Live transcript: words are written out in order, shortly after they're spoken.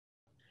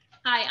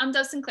Hi, I'm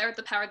Dove Sinclair with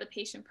the Power of the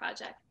Patient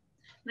Project.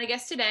 My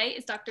guest today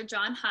is Dr.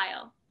 John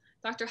Heil.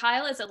 Dr.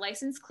 Heil is a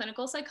licensed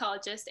clinical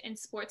psychologist and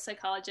sports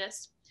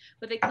psychologist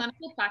with a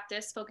clinical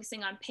practice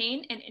focusing on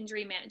pain and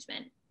injury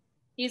management.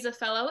 He is a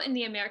fellow in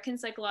the American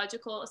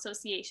Psychological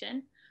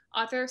Association,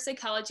 author of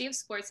Psychology of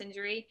Sports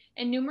Injury,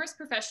 and numerous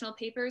professional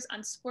papers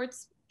on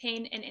sports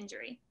pain and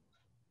injury.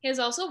 He has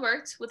also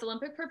worked with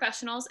Olympic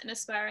professionals and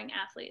aspiring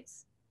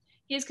athletes.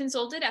 He has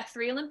consulted at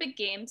 3 Olympic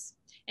Games,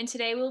 and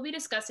today we'll be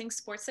discussing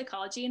sports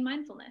psychology and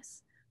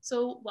mindfulness.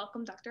 So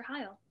welcome, Dr.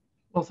 Heil.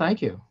 Well, thank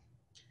you.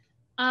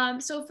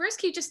 So first,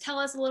 can you just tell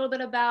us a little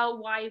bit about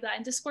why you got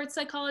into sports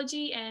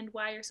psychology and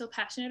why you're so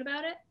passionate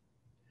about it?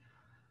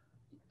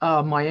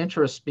 My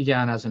interest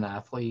began as an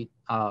athlete.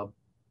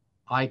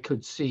 I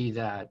could see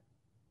that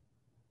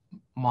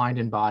mind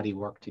and body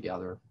work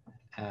together,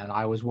 and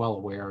I was well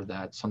aware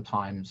that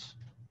sometimes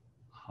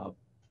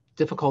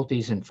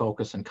difficulties in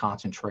focus and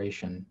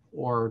concentration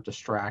or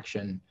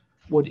distraction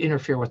would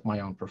interfere with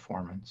my own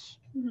performance.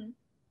 Mm-hmm.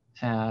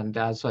 And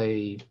as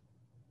a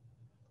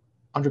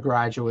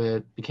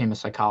undergraduate, became a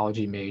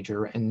psychology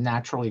major and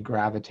naturally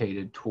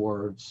gravitated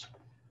towards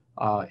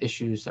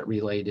issues that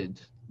related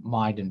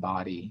mind and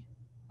body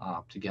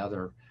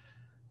together.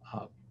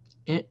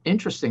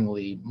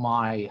 Interestingly,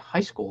 my high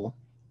school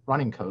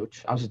running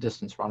coach, I was a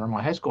distance runner,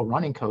 my high school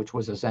running coach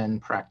was a Zen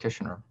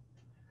practitioner.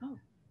 Oh.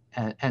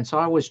 And so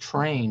I was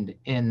trained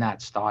in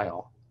that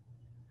style,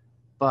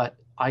 but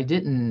I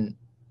didn't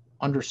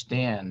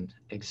understand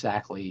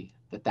exactly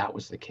that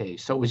was the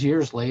case. So it was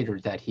years later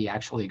that he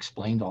actually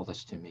explained all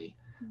this to me.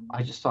 Mm-hmm.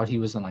 I just thought he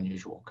was an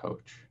unusual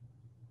coach.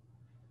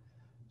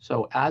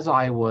 So as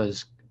I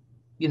was,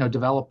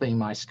 developing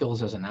my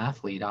skills as an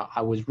athlete,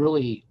 I was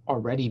really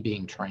already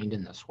being trained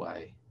in this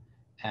way.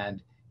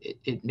 And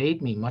it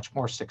made me much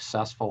more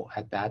successful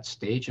at that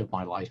stage of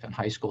my life in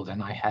high school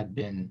than I had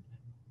been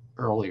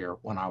earlier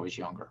when I was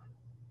younger.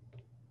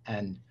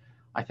 And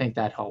I think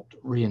that helped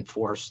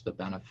reinforce the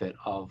benefit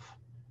of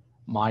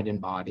mind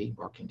and body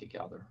working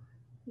together.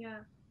 Yeah,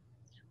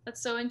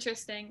 that's so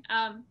interesting.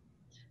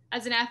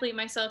 As an athlete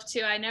myself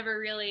too, I never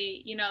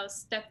really,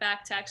 step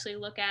back to actually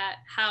look at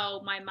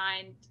how my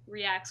mind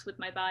reacts with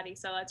my body.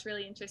 So it's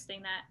really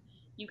interesting that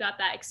you got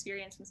that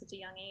experience from such a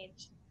young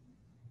age.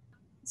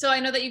 So I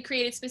know that you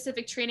created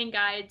specific training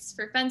guides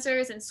for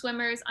fencers and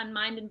swimmers on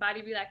mind and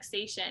body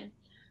relaxation.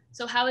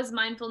 So how is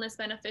mindfulness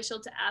beneficial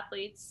to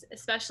athletes,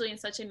 especially in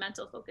such a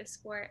mental focused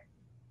sport?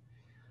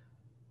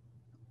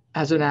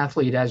 As an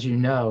athlete, as you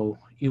know,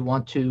 you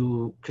want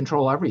to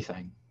control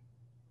everything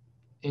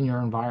in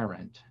your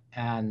environment.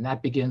 And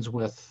that begins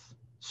with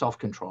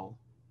self-control.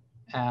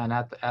 And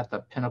at the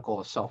pinnacle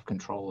of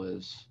self-control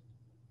is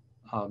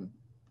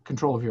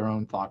control of your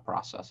own thought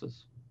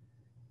processes.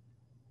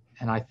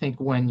 And I think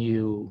when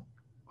you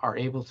are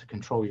able to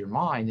control your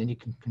mind, then you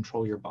can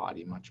control your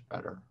body much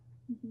better.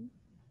 Mm-hmm.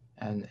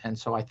 And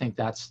so I think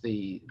that's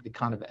the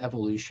kind of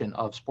evolution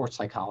of sports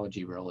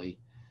psychology, really.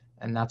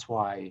 And that's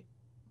why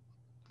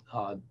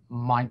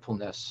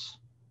mindfulness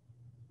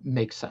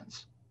makes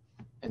sense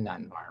in that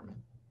environment.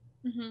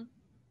 Mm-hmm.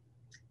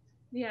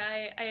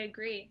 Yeah, I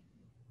agree.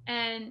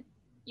 And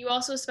you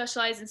also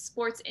specialize in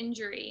sports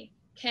injury.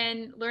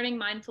 Can learning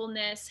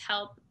mindfulness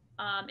help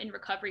in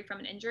recovery from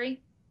an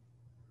injury?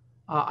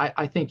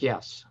 I think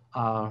yes.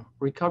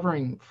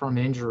 Recovering from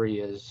injury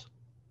is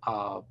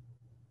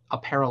a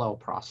parallel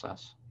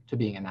process to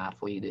being an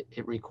athlete.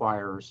 It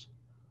requires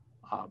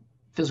uh,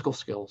 physical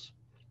skills.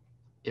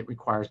 It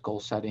requires goal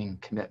setting,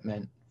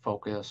 commitment,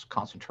 focus,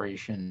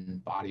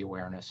 concentration, body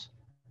awareness.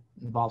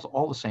 It involves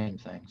all the same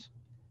things.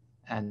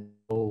 And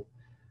so,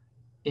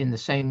 in the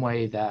same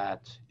way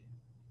that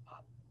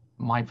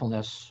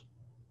mindfulness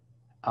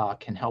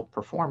can help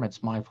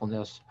performance,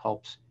 mindfulness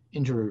helps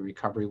injury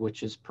recovery,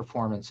 which is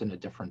performance in a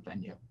different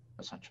venue,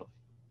 essentially.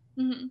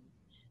 Mm-hmm.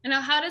 And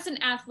now, how does an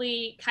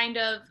athlete kind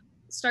of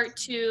start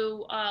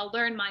to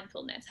learn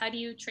mindfulness? How do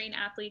you train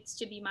athletes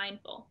to be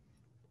mindful?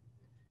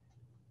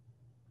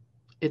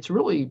 It's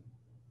really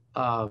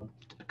a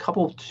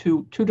couple,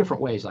 two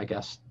different ways, I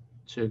guess,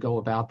 to go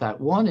about that.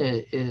 One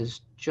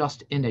is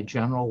just in a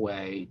general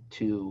way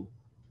to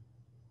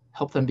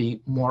help them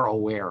be more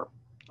aware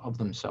of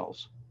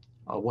themselves,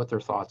 what their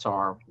thoughts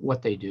are,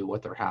 what they do,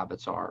 what their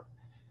habits are.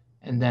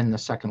 And then the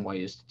second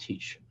way is to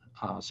teach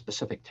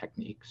specific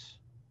techniques.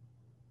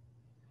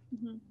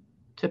 Mm-hmm.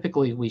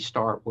 Typically, we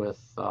start with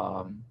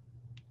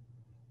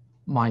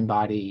mind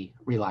body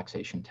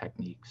relaxation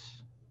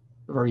techniques.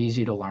 Very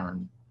easy to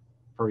learn,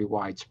 very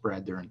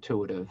widespread, they're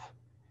intuitive,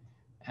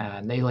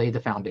 and they lay the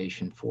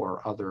foundation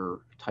for other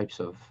types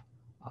of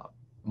uh,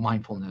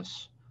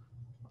 mindfulness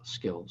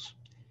skills.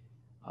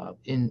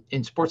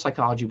 In sports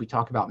psychology, we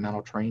talk about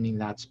mental training.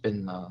 That's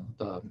been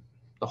the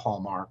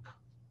hallmark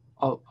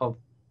of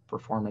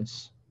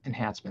performance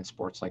enhancement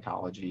sports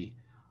psychology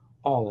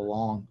all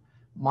along.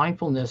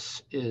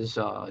 Mindfulness is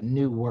a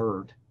new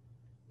word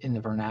in the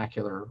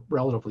vernacular,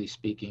 relatively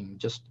speaking,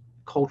 just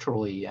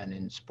culturally and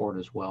in sport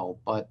as well.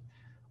 But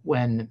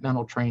when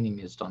mental training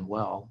is done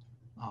well,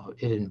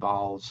 it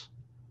involves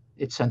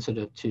it's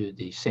sensitive to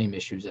the same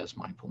issues as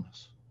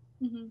mindfulness.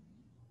 Mm-hmm.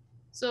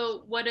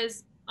 So what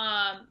does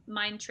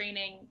mind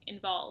training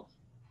involve?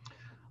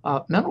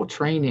 Mental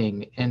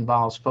training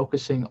involves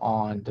focusing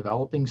on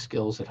developing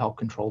skills that help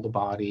control the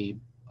body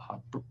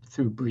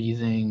through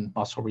breathing,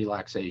 muscle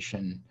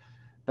relaxation,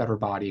 better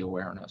body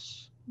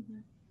awareness. Mm-hmm.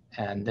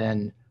 And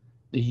then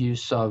the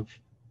use of,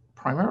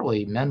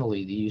 primarily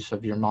mentally, the use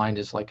of your mind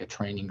is like a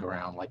training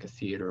ground, like a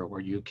theater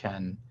where you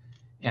can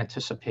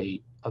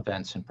anticipate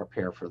events and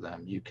prepare for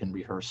them. You can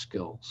rehearse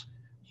skills.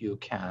 You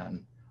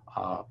can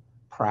uh,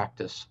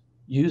 practice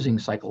using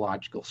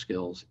psychological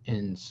skills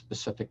in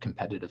specific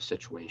competitive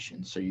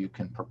situations. So you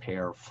can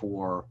prepare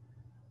for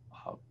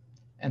uh,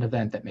 an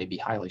event that may be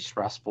highly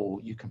stressful.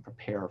 You can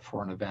prepare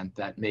for an event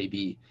that may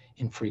be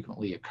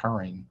infrequently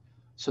occurring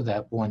so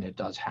that when it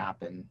does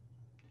happen,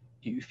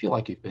 you feel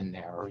like you've been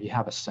there or you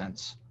have a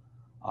sense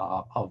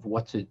of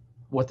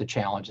what the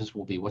challenges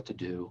will be, what to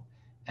do,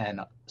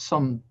 and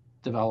some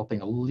developing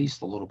at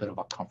least a little bit of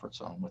a comfort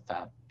zone with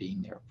that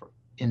being there for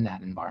in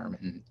that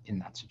environment and in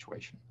that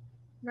situation.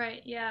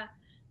 Right. Yeah.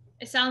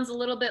 It sounds a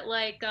little bit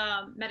like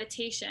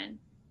meditation.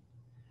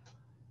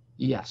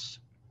 Yes.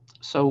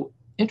 So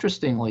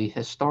interestingly,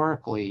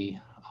 historically,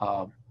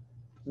 uh,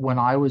 when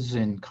I was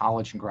in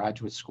college and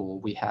graduate school,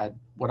 we had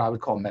what I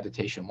would call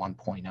meditation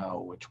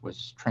 1.0, which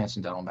was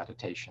transcendental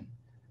meditation.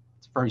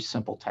 It's a very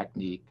simple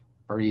technique,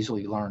 very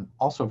easily learned,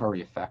 also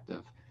very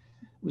effective.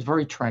 It was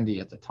very trendy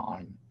at the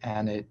time,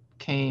 and it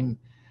came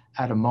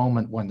at a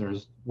moment when there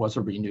was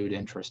a renewed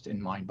interest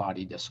in mind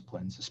body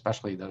disciplines,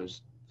 especially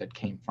those that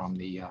came from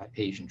the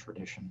Asian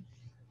tradition.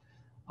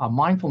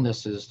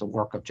 Mindfulness is the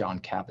work of John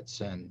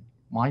Kabat-Zinn.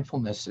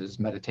 Mindfulness is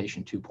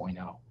meditation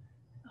 2.0.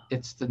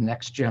 It's the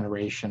next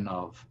generation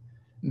of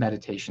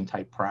meditation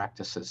type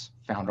practices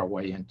found our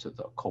way into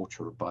the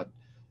culture, but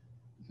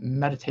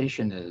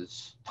meditation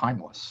is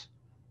timeless.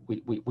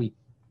 We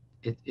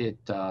it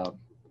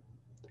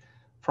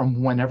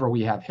from whenever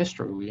we have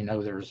history, we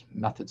know there's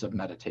methods of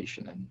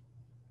meditation and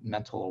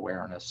mental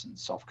awareness and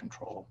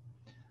self-control.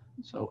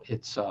 So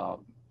it's a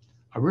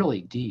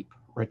really deep,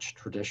 rich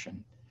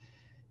tradition.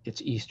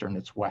 It's Eastern,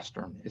 it's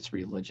Western, it's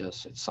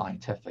religious, it's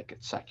scientific,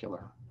 it's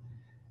secular.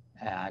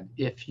 And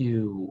if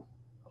you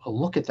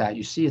look at that,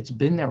 you see it's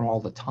been there all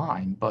the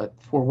time, but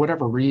for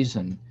whatever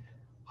reason,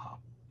 uh,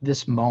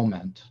 this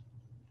moment,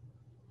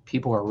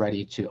 people are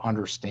ready to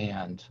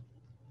understand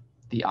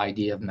the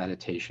idea of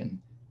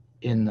meditation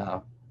in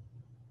the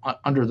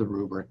under the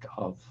rubric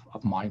of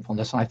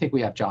mindfulness. And I think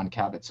we have John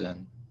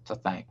Kabat-Zinn to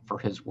thank for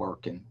his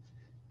work in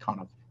kind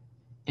of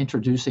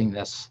introducing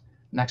this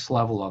next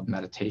level of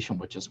meditation,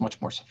 which is much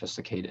more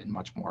sophisticated and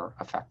much more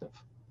effective.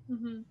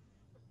 Mm-hmm.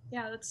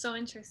 Yeah, that's so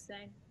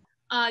interesting.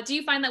 Do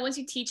you find that once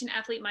you teach an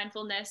athlete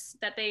mindfulness,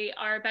 that they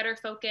are better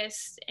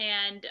focused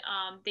and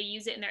they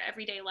use it in their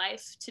everyday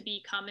life to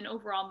become an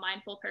overall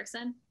mindful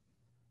person?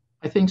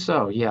 I think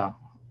so, yeah.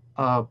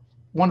 Uh,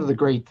 One of the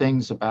great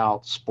things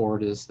about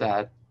sport is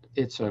that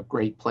it's a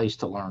great place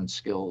to learn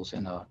skills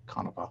in a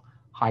kind of a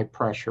high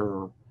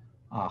pressure,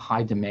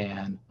 high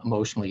demand,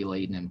 emotionally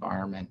laden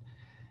environment.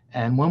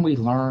 And when we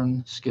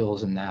learn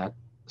skills in that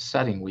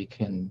setting, we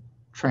can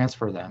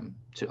transfer them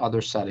to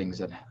other settings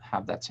that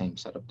have that same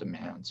set of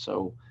demands.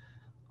 So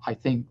I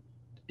think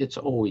it's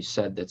always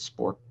said that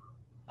sport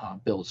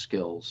builds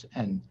skills.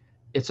 And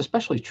it's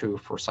especially true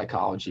for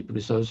psychology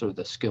because those are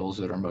the skills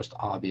that are most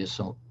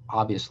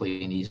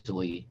obviously and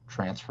easily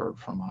transferred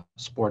from a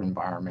sport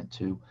environment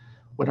to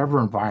whatever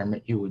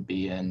environment you would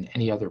be in,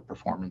 any other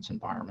performance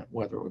environment,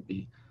 whether it would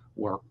be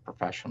work,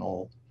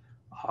 professional,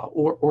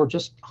 or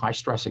just high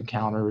stress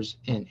encounters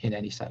in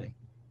any setting.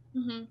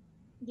 Mm-hmm.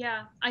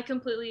 Yeah, I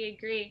completely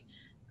agree.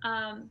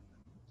 Um,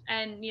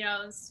 and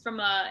from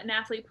an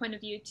athlete point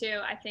of view too,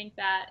 I think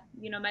that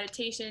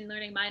meditation,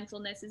 learning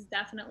mindfulness is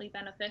definitely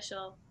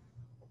beneficial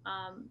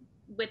um,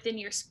 within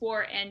your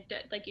sport and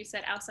like you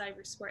said, outside of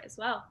your sport as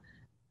well.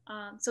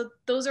 So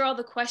those are all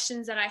the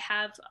questions that I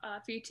have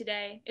for you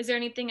today. Is there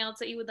anything else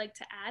that you would like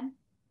to add?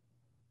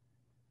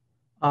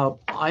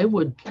 I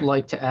would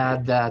like to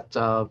add that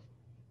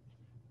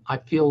I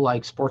feel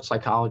like sports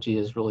psychology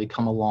has really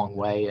come a long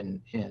way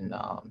in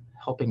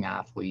helping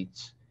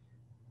athletes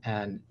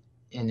and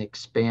in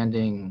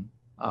expanding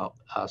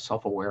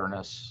self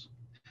awareness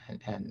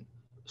and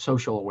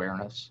social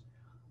awareness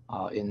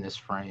in this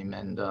frame.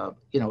 And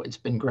it's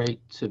been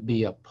great to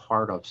be a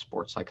part of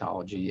sports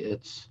psychology.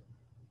 It's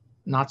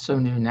not so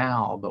new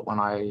now, but when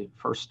I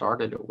first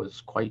started, it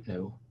was quite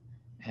new,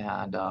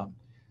 and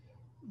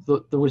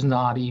there was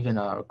not even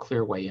a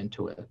clear way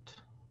into it.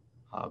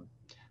 Uh,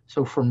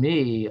 so for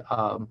me,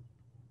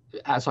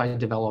 as I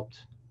developed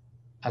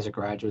as a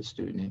graduate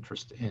student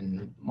interest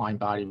in mind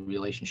body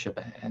relationship,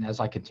 and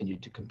as I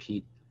continued to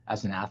compete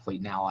as an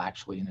athlete now,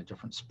 actually in a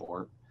different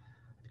sport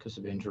because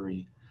of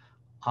injury,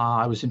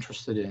 I was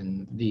interested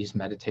in these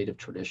meditative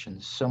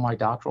traditions. So my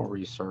doctoral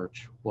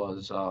research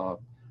was a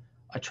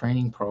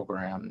training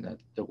program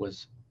that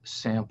was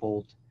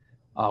sampled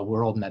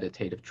world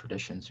meditative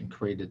traditions and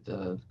created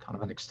the kind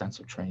of an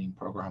extensive training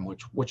program,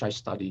 which I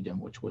studied and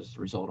which was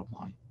the result of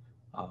my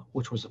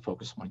which was the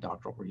focus of my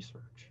doctoral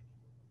research.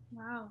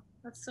 Wow,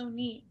 that's so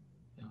neat.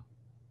 Yeah.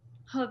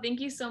 Oh, thank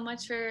you so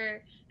much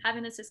for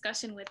having this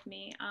discussion with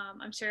me.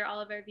 I'm sure all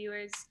of our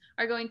viewers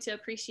are going to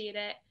appreciate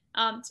it,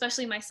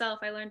 especially myself.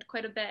 I learned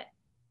quite a bit.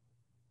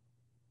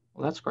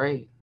 Well, that's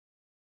great.